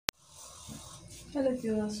Hello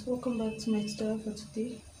viewers, welcome back to my tutorial for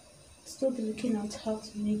today. Still be looking at how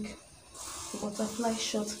to make a butterfly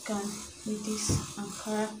short gown with this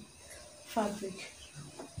Ankara fabric.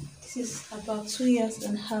 This is about 2 years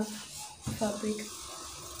and a half fabric.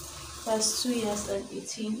 That's 2 years and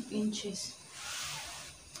 18 inches.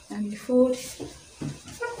 And you fold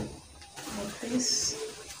like this.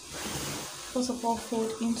 First of all,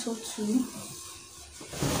 fold into two.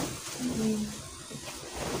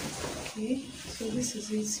 Okay, so this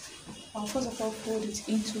is it. I'll first of all fold it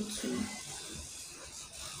into two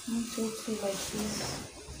like this,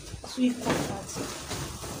 two equal parts.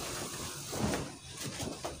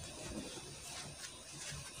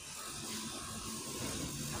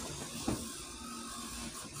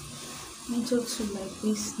 Into two like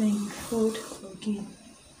this, then you fold again,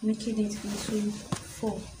 making it into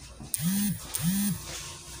four.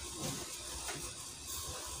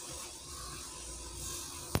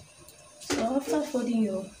 So after folding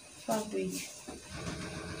your fabric,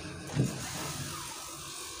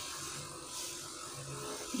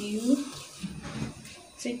 you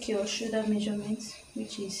take your shoulder measurement,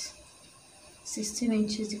 which is 16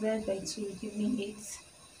 inches divided by 2 will give me 8.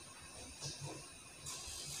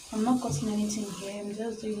 I'm not cutting anything here, I'm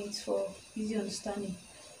just doing it for easy understanding.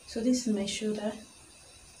 So this is my shoulder.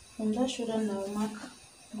 From that shoulder now, I'll mark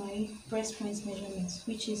my breast point measurement,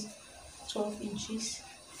 which is 12 inches.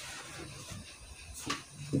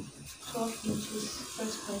 12 inches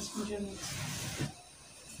breast point measurement.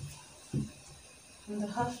 And the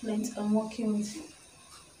half length I'm working with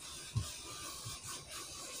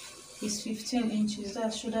is 15 inches.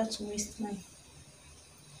 That's shoulder to waistline.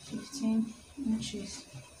 15 inches.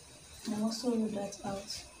 I'll also roll that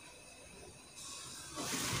out.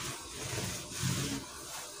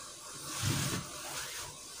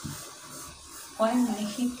 While my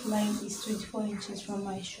hip line is 24 inches from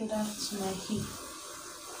my shoulder to my hip.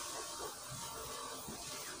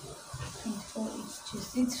 24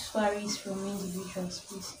 inches. It varies from individuals,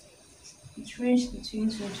 please. It ranges between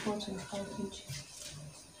 24 to 25 inches.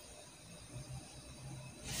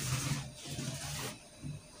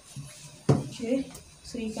 Okay,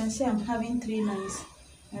 so you can see I'm having 3 lines: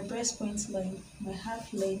 my breast point line, my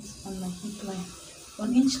half length, and my hip line.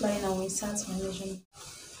 On each line, I will insert my measurement.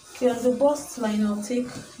 Okay, on the bust line, I'll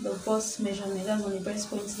take the bust measurement, that's on the breast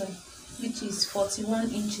point line, which is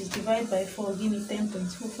 41 inches. Divide by 4, give me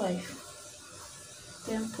 10.25.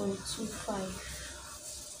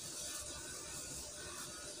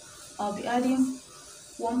 10.25. I'll be adding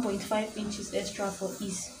 1.5 inches extra for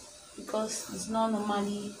ease because it's not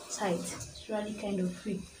normally tight, it's really kind of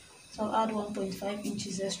free. So I'll add 1.5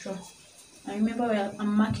 inches extra. And remember,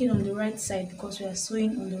 I'm marking on the right side because we are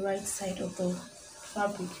sewing on the right side of the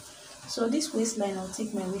fabric. So this waistline, I'll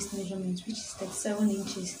take my waist measurement, which is 37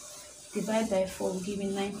 inches. Divide by 4 will give me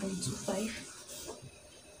 9.25.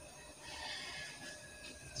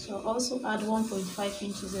 So I'll also add 1.5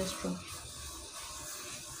 inches extra.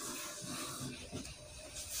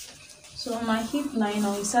 So on my hip line,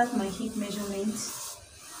 I'll insert my hip measurement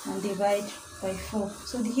and divide by 4.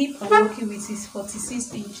 So the hip I'm working with is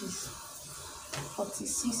 46 inches.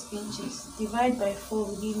 46 inches. Divide by 4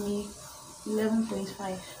 will give me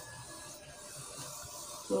 11.5.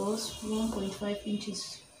 Plus 1.5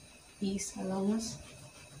 inches is allowance.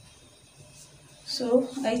 So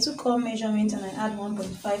I took all measurements and I add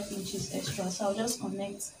 1.5 inches extra. So I'll just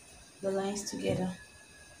connect the lines together.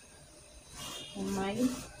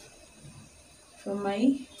 From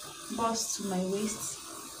my bust to my waist,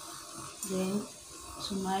 then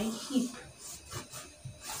to my hip.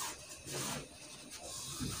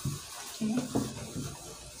 Okay.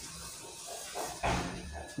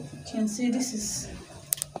 You can see this is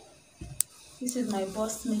my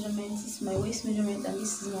bust measurement, this is my waist measurement, and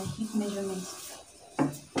this is my hip measurement.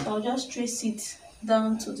 So I'll just trace it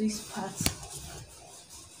down to this part.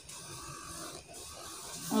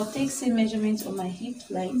 I'll take same measurement on my hip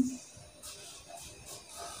line,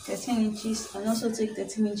 13 inches, and also take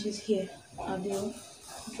 13 inches here at the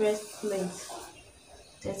dress length,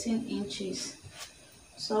 13 inches.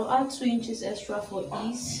 So I'll add 2 inches extra for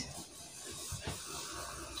ease,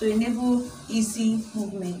 to enable easy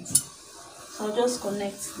movement. So I'll just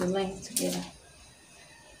connect the lines together.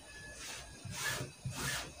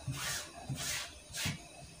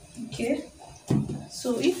 Okay,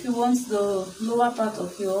 so if you want the lower part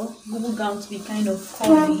of your bubu gown to be kind of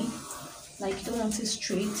curvy, like you don't want it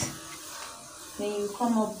straight, then you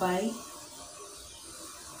come up by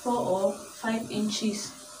 4 or 5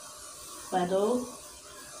 inches by the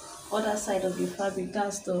other side of your fabric,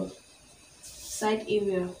 that's the side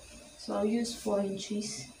area. So I'll use 4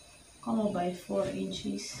 inches, come up by 4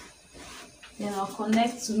 inches, Then I'll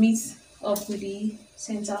connect to meet up with the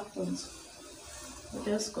center point. I'll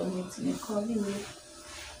just connect in a curvy way.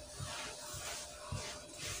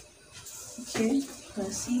 Okay, you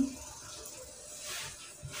can see.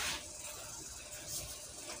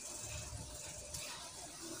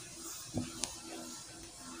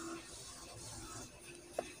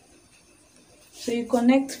 So you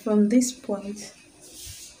connect from this point,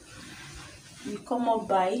 you come up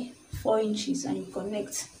by 4 inches and you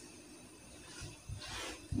connect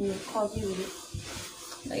in a curvy way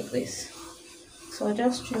like this. So I'll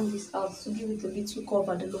just trim this out to give it a little curve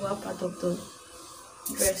at the lower part of the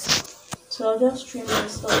dress. So I'll just trim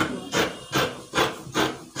this up now.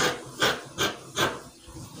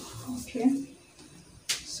 Okay,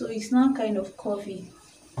 so it's now kind of curvy.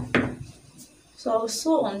 So I'll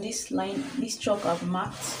sew on this line, this chalk I've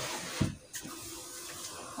marked.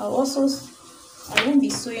 I won't be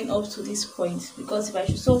sewing up to this point, because if I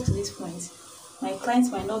should sew up to this point, my clients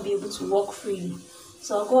might not be able to walk freely.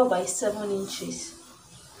 So I'll go up by 7 inches.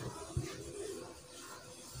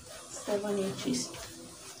 7 inches.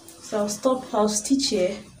 So I'll stitch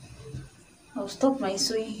here. I'll stop my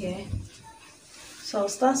sewing here. So I'll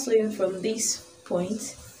start sewing from this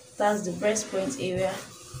point. That's the breast point area.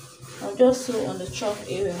 I'll just sew on the chalk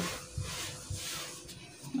area.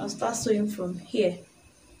 I'll start sewing from here.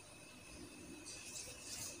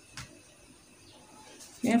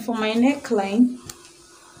 Then for my neckline,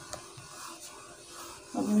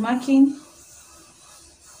 I'll be marking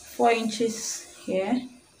 4 inches here.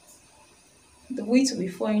 The width will be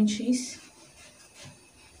 4 inches.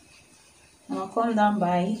 And I'll come down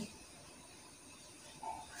by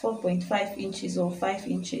 4.5 inches or 5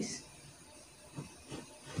 inches.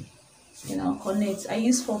 Then I'll connect. I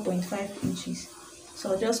use 4.5 inches.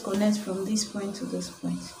 So I'll just connect from this point to this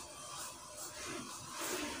point.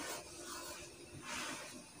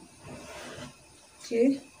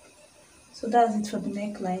 Okay, so that's it for the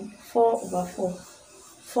neckline. 4/4,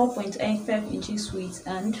 4.85 inches width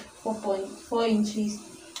and 4 inches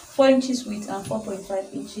width and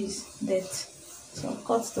 4.5 inches depth. So I'll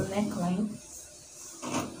cut the neckline.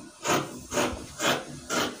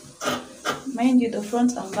 Mind you, the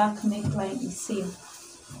front and back neckline is same.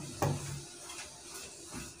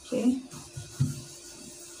 Okay,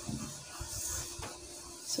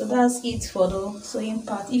 so that's it for the sewing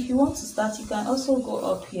part. If you want to start, you can also go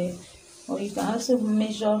up here, or you can also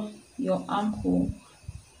measure your armhole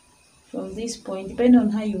from this point, depending on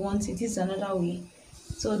how you want it. This is another way.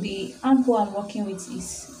 So the armhole I'm working with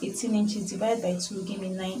is 18 inches divided by 2, give me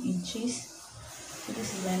 9 inches. So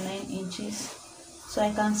this is my 9 inches. So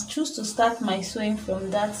I can choose to start my sewing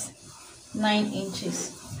from that 9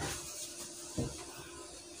 inches.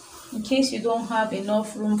 In case you don't have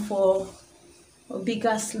enough room for a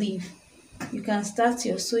bigger sleeve, you can start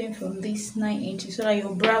your sewing from this 9 inches so that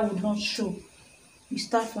your bra would not show. You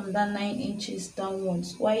start from that 9 inches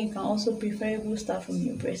downwards. While you can also preferably start from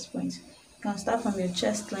your breast point. You can start from your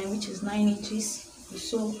chest line, which is 9 inches. You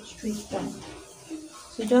sew straight down.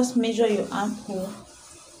 So just measure your armhole,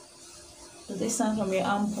 the distance from your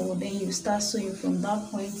armhole, then you start sewing from that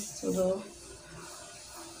point to the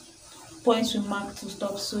point you mark to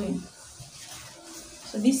stop sewing.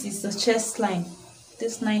 So this is the chest line.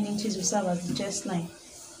 This 9 inches will serve as the chest line.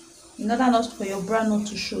 In order not for your bra not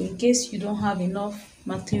to show, in case you don't have enough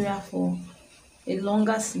material for a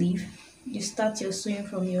longer sleeve, you start your sewing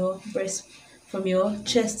from your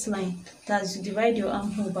chest line. That's, you divide your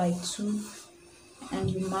armhole by 2 and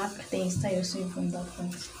you mark, then you start your sewing from that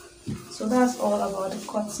point. So that's all about the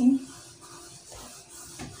cutting.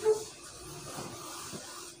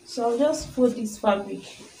 So I'll just fold this fabric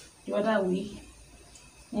the other way,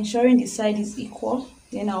 ensuring the side is equal.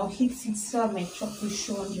 Then I'll hit it so my chalk will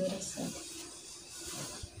show on the other side.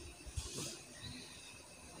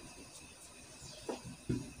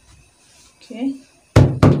 Okay.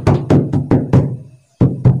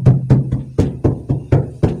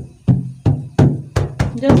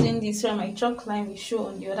 Just doing this so my chalk line will show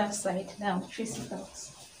on the other side. Then I'll trace it out.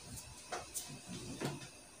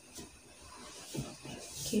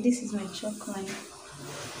 Okay, this is my chalk line.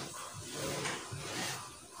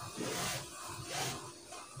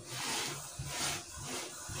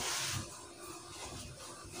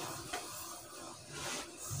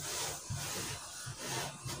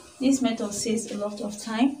 This method saves a lot of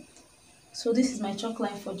time. So this is my chalk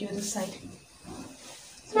line for the other side.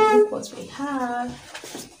 So look what we have.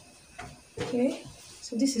 Okay,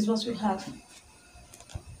 so this is what we have.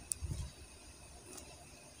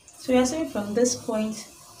 So we are sewing from this point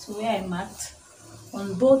to where I marked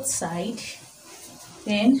on both sides.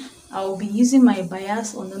 Then I will be using my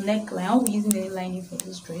bias on the neckline. I won't be using any lining for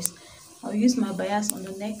this dress. I'll use my bias on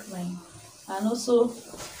the neckline and also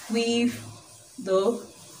weave the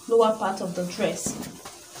lower part of the dress.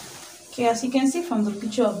 Okay, as you can see from the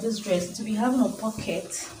picture of this dress, it will be having a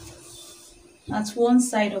pocket at one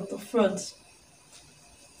side of the front.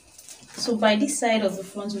 So by this side of the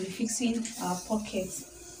front, we'll be fixing our pocket.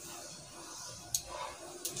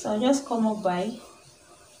 So I'll just come up by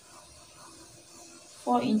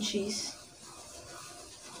 4 inches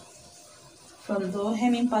from the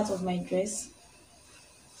hemming part of my dress.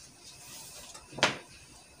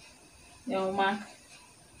 Then I'll mark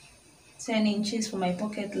 10 inches for my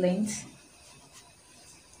pocket length.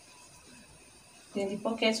 Then the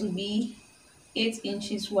pocket will be 8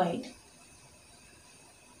 inches wide.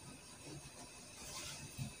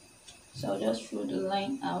 So I'll just draw the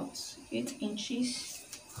line out, 8 inches,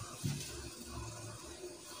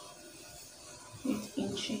 8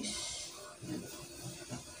 inches.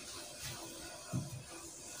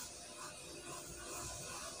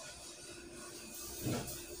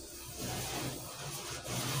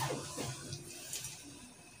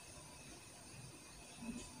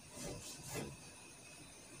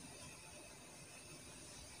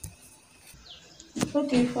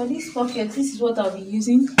 Okay, for this pocket, this is what I'll be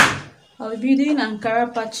using. I'll be doing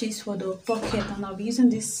Ankara patches for the pocket, and I'll be using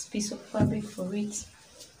this piece of fabric for it.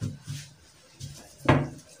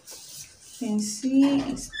 You can see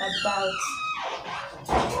it's about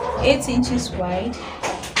 8 inches wide,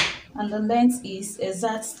 and the length is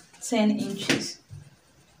exact 10 inches,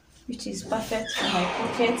 which is perfect for my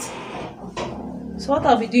pocket. So what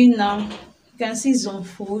I'll be doing now, you can see it's on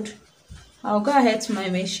fold. I'll go ahead to my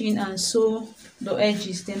machine and sew the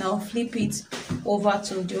edges, then I'll flip it over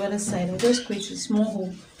to the other side. I'll just create a small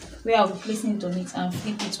hole where I'll be placing it on it and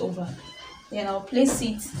flip it over. Then I'll place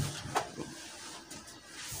it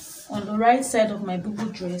on the right side of my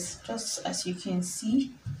bubu dress, just as you can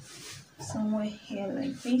see, somewhere here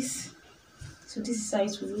like this. So this is how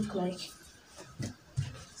it will look like.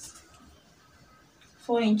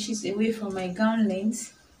 4 inches away from my gown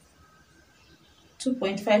length,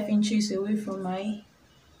 2.5 inches away from my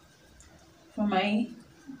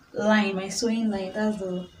line, my sewing line, that's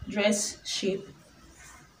the dress shape.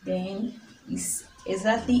 Then it's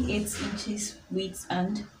exactly 8 inches width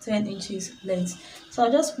and 10 inches length. So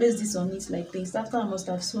I'll just place this on it like this. After I must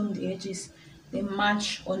have sewn the edges, then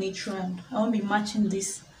match on each round. I won't be matching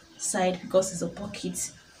this side because it's a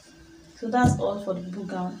pocket. So that's all for the bubu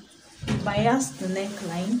gown. You bias the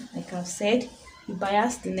neckline, like I've said. You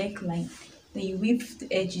bias the neckline, then you weave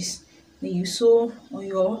the edges, then you sew on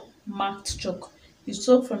your marked chalk. You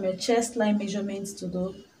sew from your chest line measurement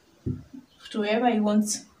to wherever you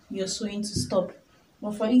want your sewing to stop.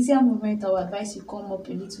 But for easier movement, I would advise you come up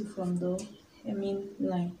a little from the hemming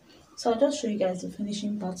line. So I'll just show you guys the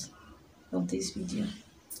finishing part of this video.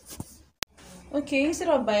 Okay, instead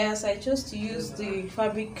of bias, I chose to use the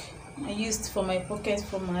fabric I used for my pocket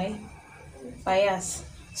for my bias.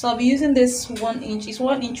 So I'll be using this 1 inch. It's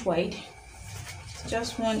 1 inch wide. It's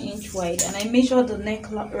just 1 inch wide, and I measured the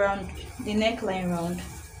neckline round.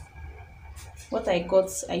 What I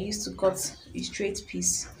used to cut a straight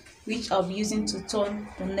piece, which I'll be using to turn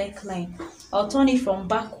the neckline. I'll turn it from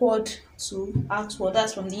backward to outward,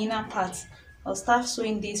 that's from the inner part. I'll start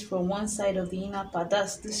sewing this from one side of the inner part,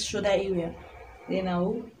 that's this shoulder area. Then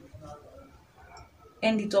I'll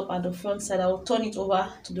end it up at the front side. I'll turn it over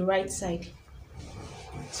to the right side.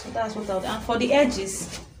 So that's what I'll do. And for the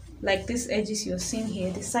edges, like these edges you're seeing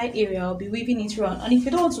here, the side area, I'll be weaving it around. And if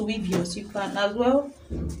you don't want to weave yours, you can as well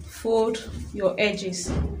fold your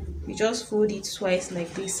edges. You just fold it twice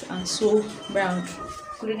like this and sew round.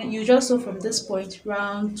 You just sew from this point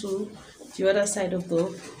round to the other side of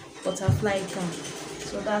the butterfly gown.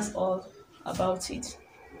 So that's all about it.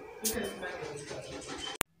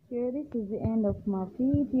 Okay, this is the end of my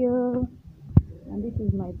video, and this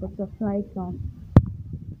is my butterfly gown.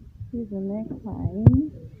 This is the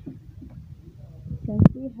neckline. You can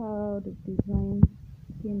see how the design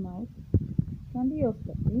came out. It can be yours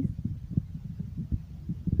like this.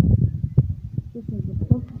 This is the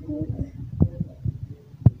pocket.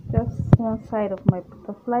 Just one side of my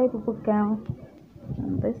butterfly bubu gown,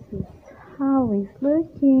 and this is how it's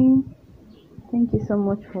looking. Thank you so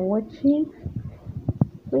much for watching.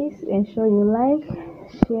 Please ensure you like,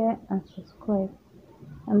 share and subscribe,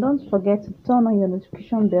 and don't forget to turn on your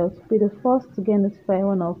notification bell to be the first to get notified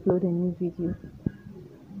when I upload a new video.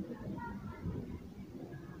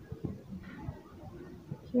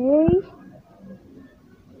 Okay,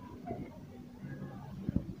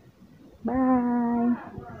 bye.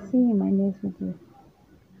 See you in my next video.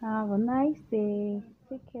 Have a nice day.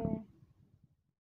 Take care.